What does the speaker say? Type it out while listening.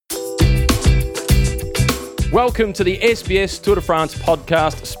Welcome to the SBS Tour de France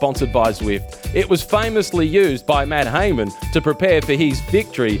podcast sponsored by Zwift. It was famously used by Matt Hayman to prepare for his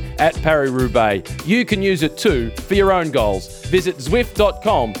victory at Paris-Roubaix. You can use it too for your own goals. Visit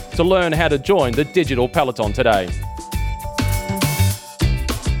Zwift.com to learn how to join the digital peloton today.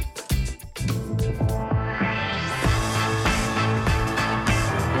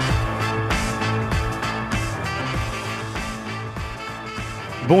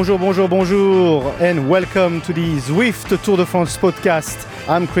 Bonjour, and welcome to the Zwift Tour de France podcast.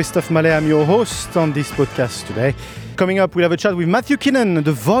 I'm Christophe, Mallet, I'm your host on this podcast today. Coming up, we'll have a chat with Matthew Keenan,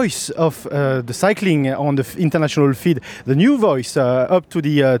 the voice of the cycling on the international feed, the new voice up to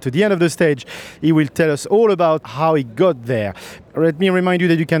the end of the stage. He will tell us all about how he got there. Let me remind you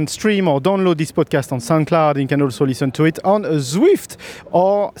that you can stream or download this podcast on SoundCloud. You can also listen to it on Zwift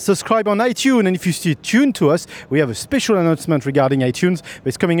or subscribe on iTunes. And if you stay tuned to us, we have a special announcement regarding iTunes.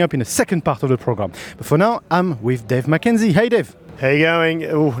 It's coming up in the second part of the program. But for now, I'm with Dave McKenzie. Hey, Dave. How you going?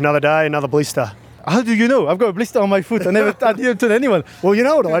 Ooh, another day, another blister. How do you know? I've got a blister on my foot. I didn't tell anyone. Well, you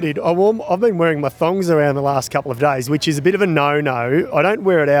know what I did? I've been wearing my thongs around the last couple of days, which is a bit of a no-no. I don't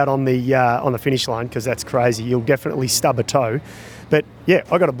wear it out on the finish line because that's crazy. You'll definitely stub a toe. But yeah,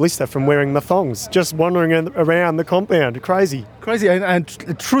 I got a blister from wearing my thongs, just wandering around the compound. Crazy. And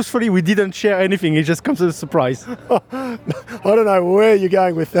truthfully, we didn't share anything. It just comes as a surprise. I don't know where you're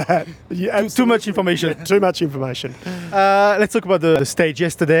going with that. Too much information. Yeah, too much information. Let's talk about the stage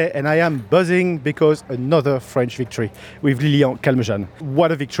yesterday, and I am buzzing because another French victory with Lilian Calmejane.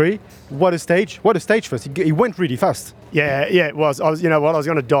 What a victory! What a stage! What a stage first! It went really fast. Yeah, it was. I was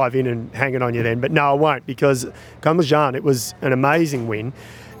going to dive in and hang it on you then, but no, I won't, because Calmejane, it was an amazing win.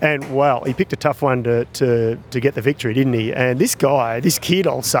 And, well, he picked a tough one to get the victory, didn't he? And this kid,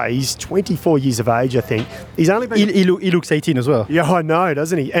 I'll say, he's 24 years of age, I think. He's only been... He looks 18 as well. Yeah, I know,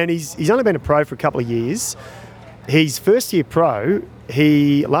 doesn't he? And he's only been a pro for a couple of years. His first year pro,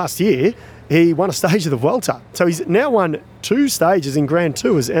 last year, he won a stage of the Vuelta. So he's now won 2 stages in Grand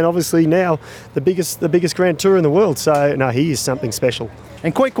Tours, and obviously now the biggest Grand Tour in the world. So, no, he is something special.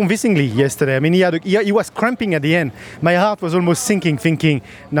 And quite convincingly yesterday. I mean, he was cramping at the end. My heart was almost sinking, thinking,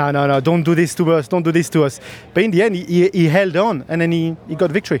 no, don't do this to us. But in the end, he held on, and then he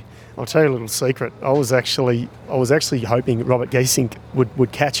got victory. I'll tell you a little secret. I was actually hoping Robert Geesink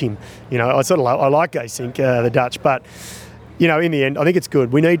would catch him. You know, I like Geesink, the Dutch, but you know, in the end, I think it's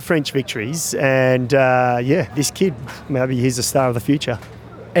good. We need French victories, and this kid, maybe he's the star of the future.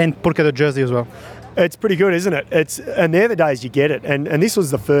 And polka dot jersey as well. It's pretty good, isn't it? And they're the days you get it. And this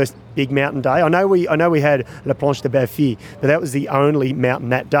was the first big mountain day. I know we had La Planche de Belleville, but that was the only mountain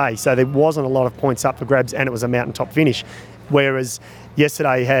that day. So there wasn't a lot of points up for grabs, and it was a mountaintop finish. Whereas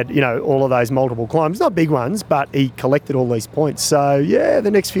yesterday he had, all of those multiple climbs, not big ones, but he collected all these points. So yeah,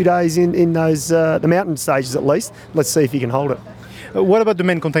 the next few days in those the mountain stages at least, let's see if he can hold it. What about the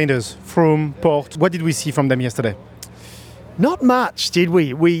main contenders from Port? What did we see from them yesterday? Not much, did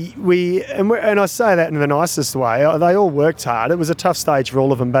we? And I say that in the nicest way. They all worked hard. It was a tough stage for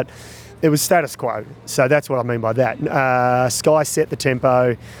all of them, but it was status quo. So that's what I mean by that. Sky set the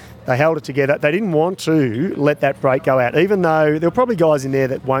tempo. They held it together. They didn't want to let that break go out, even though there were probably guys in there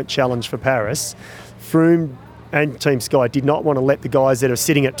that won't challenge for Paris. Froome and Team Sky did not want to let the guys that are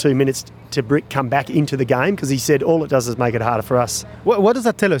sitting at 2 minutes to brick come back into the game, because he said all it does is make it harder for us. What does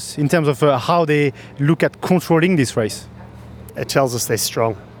that tell us in terms of how they look at controlling this race? It tells us they're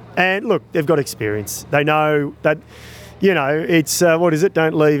strong. And look, they've got experience. They know that, it's,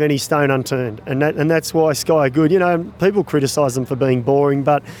 don't leave any stone unturned. And that's why Sky are good. People criticise them for being boring,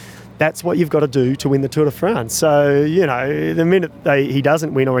 but that's what you've got to do to win the Tour de France. So, the minute he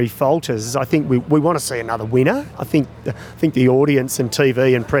doesn't win or he falters, I think we want to see another winner. I think the audience and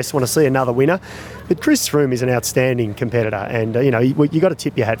TV and press want to see another winner. But Chris Froome is an outstanding competitor, and, you've got to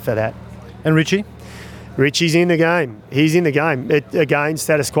tip your hat for that. And Richie? Richie's in the game. He's in the game. Again,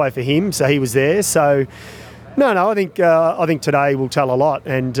 status quo for him, so he was there. So, no, I think today will tell a lot.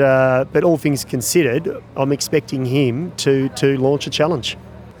 And but all things considered, I'm expecting him to launch a challenge.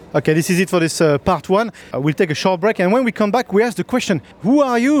 Okay, this is it for this part one. We'll take a short break, and when we come back, we ask the question, who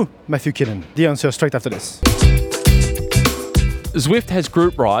are you, Matthew Keenan? The answer straight after this. Zwift has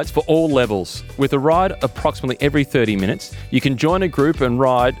group rides for all levels. With a ride approximately every 30 minutes, you can join a group and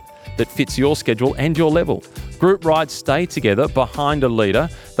ride that fits your schedule and your level. Group rides stay together behind a leader.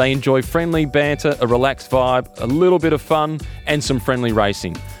 They enjoy friendly banter, a relaxed vibe, a little bit of fun, and some friendly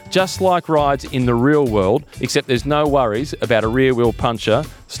racing. Just like rides in the real world, except there's no worries about a rear wheel puncher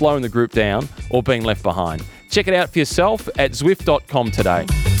slowing the group down or being left behind. Check it out for yourself at Zwift.com today.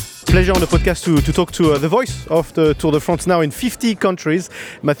 Pleasure on the podcast to talk to the voice of the Tour de France now in 50 countries,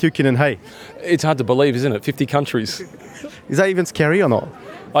 Matthew Keenan. Hey. It's hard to believe, isn't it? 50 countries. Is that even scary or not?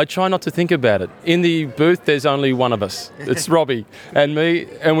 I try not to think about it. In the booth, there's only one of us. It's Robbie and me,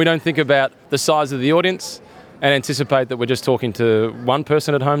 and we don't think about the size of the audience and anticipate that we're just talking to one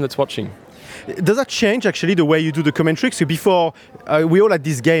person at home that's watching. Does that change actually the way you do the commentary? So before, we all had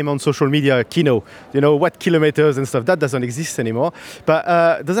this game on social media, Kino, what kilometers and stuff, that doesn't exist anymore.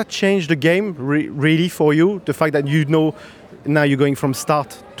 But does that change the game really for you? The fact that now you're going from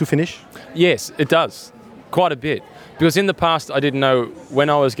start to finish? Yes, it does. Quite a bit. Because in the past, I didn't know when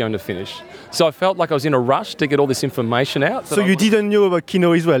I was going to finish. So I felt like I was in a rush to get all this information out. So you didn't know about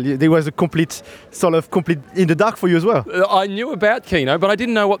Kino as well? There was a complete in the dark for you as well? I knew about Kino, but I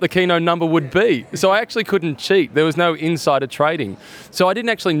didn't know what the Kino number would be. So I actually couldn't cheat. There was no insider trading. So I didn't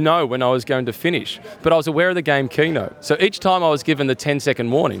actually know when I was going to finish. But I was aware of the game Kino. So each time I was given the 10-second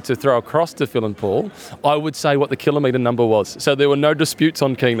warning to throw across to Phil and Paul, I would say what the kilometre number was. So there were no disputes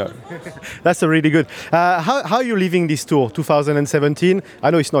on Kino. That's really good. How are you leaving this tour, 2017?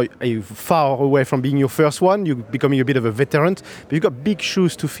 I know it's not far away from being your first one. You're becoming a bit of a veteran, but you've got big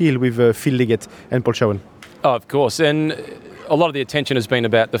shoes to fill with Phil Liggett and Paul Chowan. Oh, of course. And a lot of the attention has been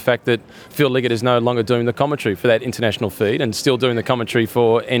about the fact that Phil Liggett is no longer doing the commentary for that international feed and still doing the commentary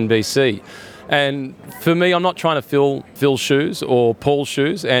for NBC. And for me, I'm not trying to fill Phil's shoes or Paul's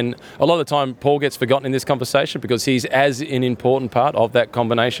shoes. And a lot of the time, Paul gets forgotten in this conversation because he's as an important part of that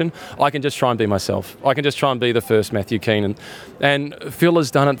combination. I can just try and be myself. I can just try and be the first Matthew Keenan. And Phil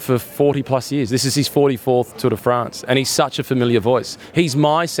has done it for 40 plus years. This is his 44th Tour de France. And he's such a familiar voice. He's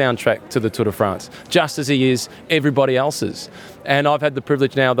my soundtrack to the Tour de France, just as he is everybody else's. And I've had the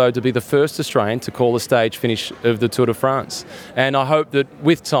privilege now, though, to be the first Australian to call the stage finish of the Tour de France. And I hope that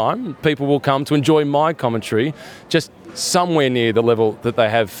with time, people will come to enjoy my commentary just somewhere near the level that they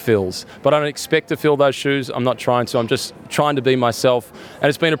have Phil's. But I don't expect to fill those shoes. I'm not trying to. I'm just trying to be myself. And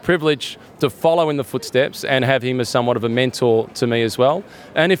it's been a privilege to follow in the footsteps and have him as somewhat of a mentor to me as well.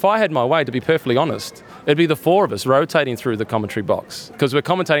 And if I had my way, to be perfectly honest, it'd be the four of us rotating through the commentary box because we're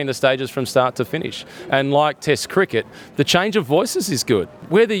commentating the stages from start to finish. And like Test cricket, the change of voices is good.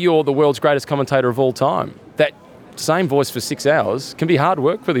 Whether you're the world's greatest commentator of all time, that same voice for 6 hours can be hard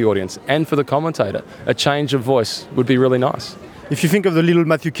work for the audience and for the commentator. A change of voice would be really nice. If you think of the little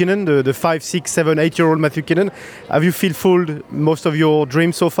Matthew Keenan, the 5, 6, 7, 8-year-old Matthew Keenan, have you fulfilled most of your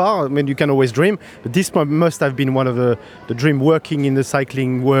dreams so far? I mean, you can always dream, but this must have been one of the dream, working in the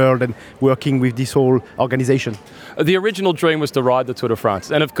cycling world and working with this whole organization. The original dream was to ride the Tour de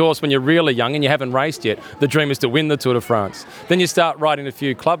France. And of course, when you're really young and you haven't raced yet, the dream is to win the Tour de France. Then you start riding a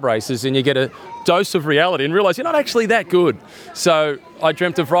few club races and you get a dose of reality and realise you're not actually that good. So I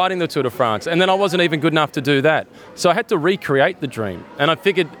dreamt of riding the Tour de France, and then I wasn't even good enough to do that. So I had to recreate the dream. And I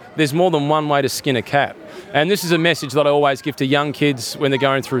figured there's more than one way to skin a cat. And this is a message that I always give to young kids when they're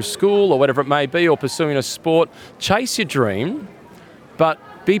going through school or whatever it may be, or pursuing a sport. Chase your dream, but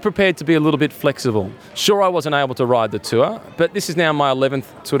be prepared to be a little bit flexible. Sure, I wasn't able to ride the Tour, but this is now my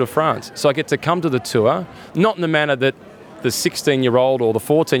 11th Tour de France. So I get to come to the Tour, not in the manner that the 16-year-old or the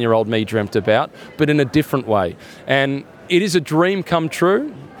 14-year-old me dreamt about, but in a different way. And it is a dream come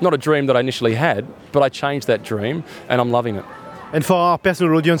true, not a dream that I initially had, but I changed that dream and I'm loving it. And for our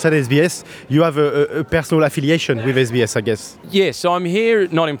personal audience at SBS, you have a personal affiliation with SBS, I guess. Yes, so I'm here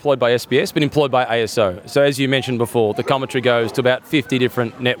not employed by SBS, but employed by ASO. So as you mentioned before, the commentary goes to about 50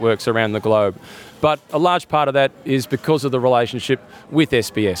 different networks around the globe. But a large part of that is because of the relationship with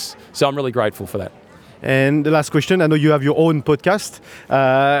SBS. So I'm really grateful for that. And the last question, I know you have your own podcast.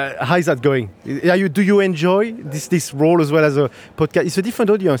 How is that going? Do you enjoy this role as well as a podcast? It's a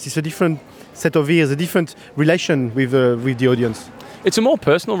different audience. It's a different set of ears, a different relation with the audience. It's a more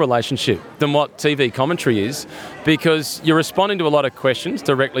personal relationship than what TV commentary is, because you're responding to a lot of questions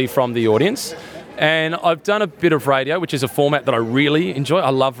directly from the audience. And I've done a bit of radio, which is a format that I really enjoy. I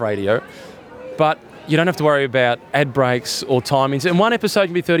love radio. But you don't have to worry about ad breaks or timings. And one episode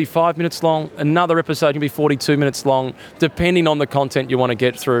can be 35 minutes long, another episode can be 42 minutes long, depending on the content you want to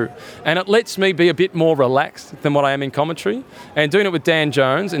get through. And it lets me be a bit more relaxed than what I am in commentary. And doing it with Dan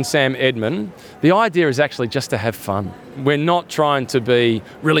Jones and Sam Edmund, the idea is actually just to have fun. We're not trying to be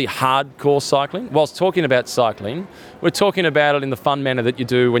really hardcore cycling. Whilst talking about cycling, we're talking about it in the fun manner that you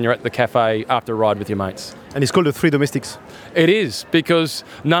do when you're at the cafe after a ride with your mates. And it's called the Three Domestics. It is, because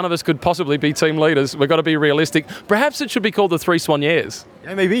none of us could possibly be team leaders. We've got to be realistic. Perhaps it should be called the Three Soigneurs.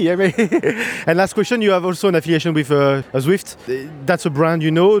 Yeah, maybe. And last question, you have also an affiliation with Zwift. That's a brand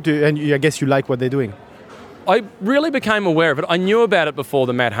you know, and I guess you like what they're doing. I really became aware of it. I knew about it before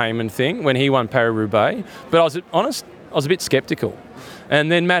the Matt Hayman thing when he won Paris-Roubaix, but I was honest, I was a bit sceptical. And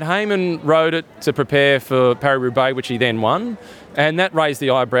then Matt Hayman rode it to prepare for Paris-Roubaix, which he then won. And that raised the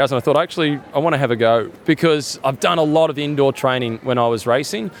eyebrows, and I thought, actually, I want to have a go because I've done a lot of indoor training when I was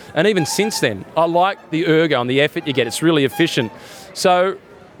racing. And even since then, I like the ergo and the effort you get. It's really efficient. So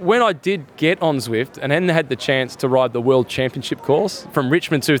when I did get on Zwift and then had the chance to ride the World Championship course from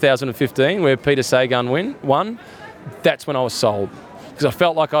Richmond 2015, where Peter Sagan won, that's when I was sold. Because I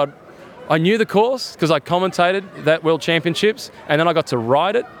felt like I knew the course because I commentated that World Championships, and then I got to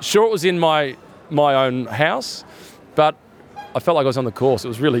ride it. Sure, it was in my own house, but I felt like I was on the course. It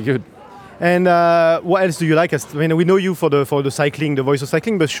was really good. And what else do you like? I mean, we know you for the cycling, the voice of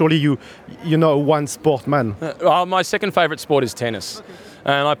cycling, but surely you're not a one sport man. My second favourite sport is tennis. Okay.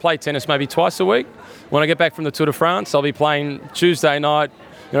 And I play tennis maybe twice a week. When I get back from the Tour de France, I'll be playing Tuesday night,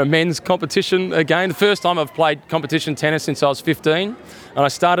 men's competition again. The first time I've played competition tennis since I was 15. And I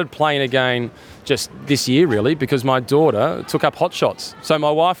started playing again just this year, really, because my daughter took up hot shots. So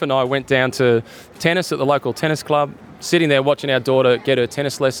my wife and I went down to tennis at the local tennis club, sitting there watching our daughter get her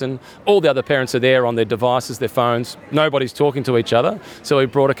tennis lesson. All the other parents are there on their devices, their phones. Nobody's talking to each other. So we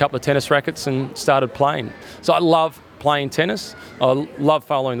brought a couple of tennis rackets and started playing. So I love playing tennis. I love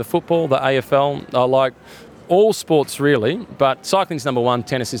following the football, the AFL. I like all sports, really, but cycling's number one,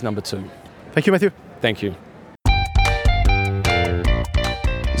 tennis is number two. Thank you, Matthew. Thank you.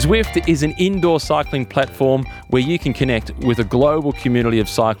 Zwift is an indoor cycling platform where you can connect with a global community of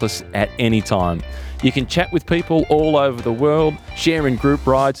cyclists at any time. You can chat with people all over the world, share in group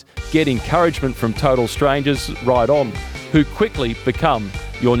rides, get encouragement from total strangers, ride on, who quickly become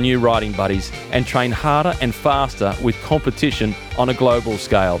your new riding buddies and train harder and faster with competition on a global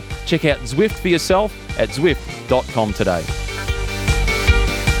scale. Check out Zwift for yourself at Zwift.com today.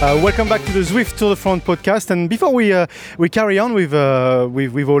 Welcome back to the Zwift Tour de France podcast. And before we carry on with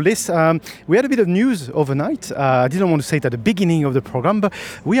all this, we had a bit of news overnight. I didn't want to say it at the beginning of the program, but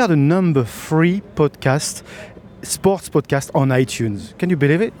we are the number 3 sports podcast on iTunes. Can you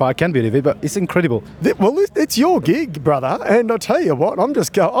believe it? Well, I can't believe it, but it's incredible. Well, it's your gig, brother. And I'll tell you what,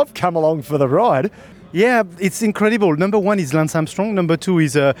 I've come along for the ride. Yeah, it's incredible. Number 1 is Lance Armstrong. Number 2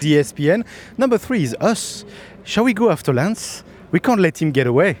 is ESPN. Number 3 is us. Shall we go after Lance? We can't let him get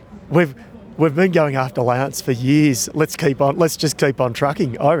away. We've been going after Lance for years. Let's just keep on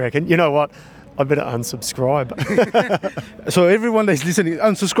trucking, I reckon. You know what? I better unsubscribe. So everyone that's listening,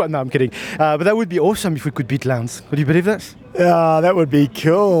 unsubscribe. No, I'm kidding. But that would be awesome if we could beat Lance. Would you believe that? That would be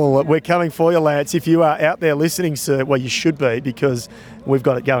cool. We're coming for you, Lance. If you are out there listening, sir, well, you should be, because we've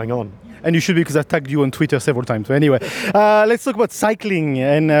got it going on. And you should be, because I tagged you on Twitter several times. So anyway, let's talk about cycling.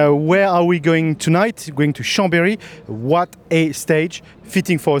 And where are we going tonight? Going to Chambéry. What a stage,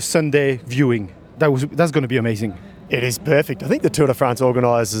 fitting for a Sunday viewing. That's going to be amazing. It is perfect. I think the Tour de France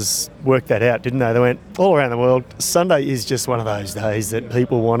organisers worked that out, didn't they? They went all around the world. Sunday is just one of those days that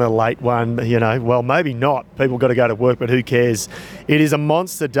people want a late one, Well, maybe not. People got to go to work, but who cares? It is a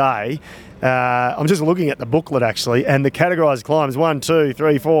monster day. I'm just looking at the booklet, actually, and the categorised climbs, 1, 2,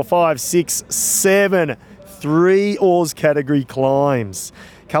 3, 4, 5, 6, 7, 3 oars category climbs.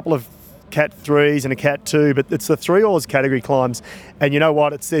 A couple of Cat 3s and a Cat 2, but it's the 3 oars category climbs. And you know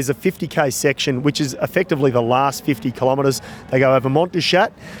what? There's a 50k section, which is effectively the last 50 kilometres. They go over Mont du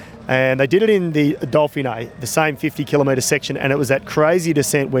Chat, and they did it in the Dauphiné, the same 50 kilometre section, and it was that crazy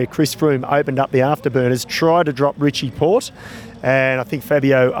descent where Chris Froome opened up the afterburners, tried to drop Richie Porte, and I think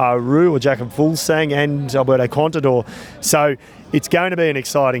Fabio Aru or Jacob Fulsang and Alberto Contador. So it's going to be an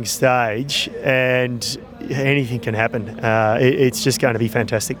exciting stage, and anything can happen. It's just going to be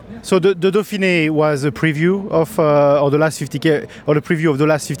fantastic. So the Dauphiné was a preview of or the last 50k, or the preview of the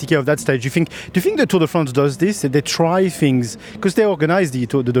last 50k of that stage. Do you think the Tour de France does this? They try things because they organise the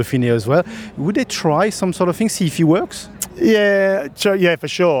Dauphiné as well. Would they try some sort of thing, see if it works? Yeah, for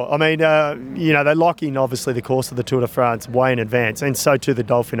sure. I mean, they lock in obviously the course of the Tour de France way in advance, and so too the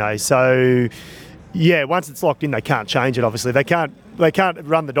Dauphiné. So, yeah, once it's locked in, they can't change it. Obviously, they can't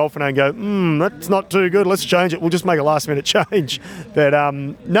run the Dauphiné and go, that's not too good. Let's change it. We'll just make a last-minute change. But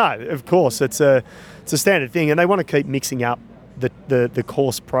no, of course, it's a standard thing, and they want to keep mixing up the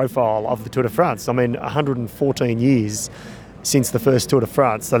course profile of the Tour de France. I mean, 114 years since the first Tour de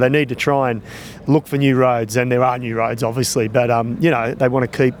France, so they need to try and look for new roads, and there are new roads obviously, but they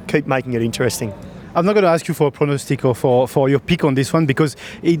want to keep making it interesting. I'm not going to ask you for a pronostic or for your pick on this one, because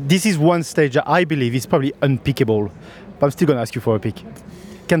this is one stage that I believe is probably unpickable, but I'm still going to ask you for a pick.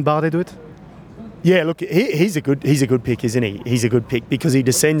 Can Bardet do it? Yeah, look, he's a good pick, isn't he? He's a good pick because he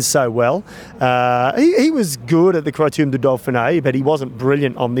descends so well. He was good at the Critérium du Dauphiné, but he wasn't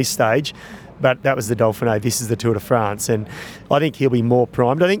brilliant on this stage. But that was the Dauphiné. This is the Tour de France, and I think he'll be more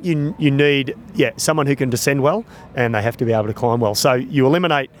primed. I think you need someone who can descend well, and they have to be able to climb well. So you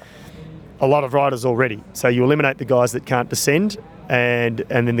eliminate a lot of riders already. So you eliminate the guys that can't descend, and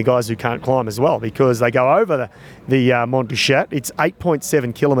then the guys who can't climb as well, because they go over the Mont du Chat. It's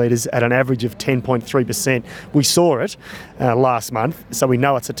 8.7 kilometres at an average of 10.3%. We saw it last month, so we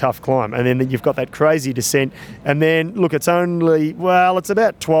know it's a tough climb. And then you've got that crazy descent. And then, look, it's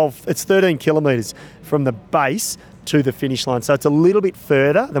about 13 kilometres from the base to the finish line. So it's a little bit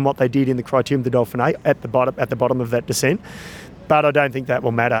further than what they did in the Critérium du Dauphiné at the bottom of that descent. But I don't think that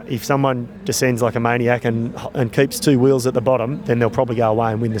will matter. If someone descends like a maniac and keeps two wheels at the bottom, then they'll probably go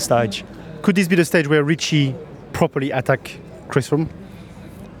away and win the stage. Could this be the stage where Richie properly attack Chris Froome?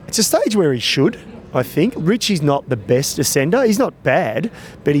 It's a stage where he should, I think. Richie's not the best descender. He's not bad,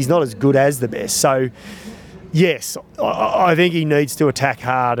 but he's not as good as the best. So, yes, I think he needs to attack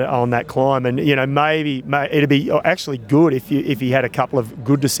hard on that climb. And, maybe it'd be actually good if he had a couple of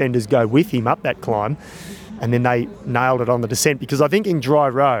good descenders go with him up that climb, and then they nailed it on the descent, because I think in dry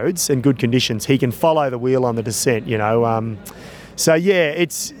roads and good conditions, he can follow the wheel on the descent, So,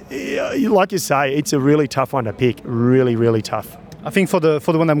 it's, like you say, it's a really tough one to pick, really, really tough. I think for the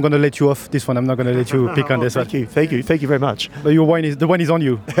one I'm going to let you off. This one I'm not going to let you pick on this one. Thank you very much. But the wine is on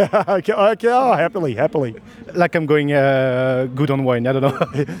you. Okay, happily. Like I'm going good on wine. I don't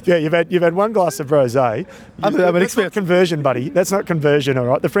know. Yeah, you've had one glass of rosé. I'm an That's expert. not conversion, buddy. That's not conversion, all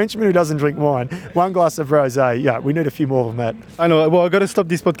right. The Frenchman who doesn't drink wine, one glass of rosé. Yeah, we need a few more than that. I know. Well, I got to stop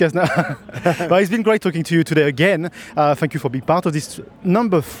this podcast now. But it's been great talking to you today again. Thank you for being part of this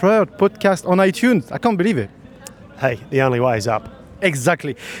number 3rd podcast on iTunes. I can't believe it. Hey, the only way is up.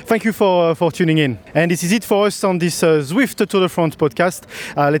 Exactly. Thank you for tuning in. And this is it for us on this Zwift Tour de France podcast.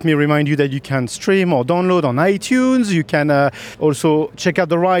 Let me remind you that you can stream or download on iTunes. You can also check out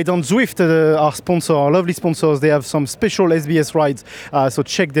the ride on Zwift, our sponsor, our lovely sponsors. They have some special SBS rides, so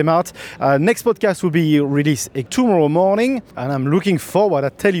check them out. Next podcast will be released tomorrow morning, and I'm looking forward, I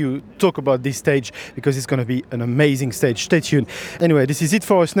tell you, talk about this stage, because it's going to be an amazing stage. Stay tuned. Anyway, this is it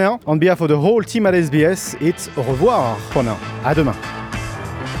for us now. On behalf of the whole team at SBS, it's au revoir for now. À demain.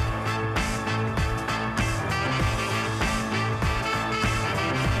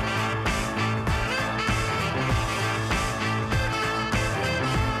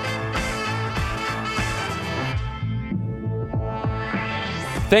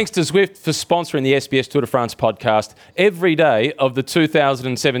 Thanks to Zwift for sponsoring the SBS Tour de France podcast every day of the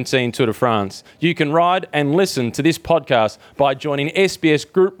 2017 Tour de France. You can ride and listen to this podcast by joining SBS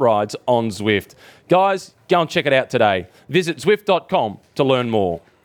Group Rides on Zwift. Guys, go and check it out today. Visit Zwift.com to learn more.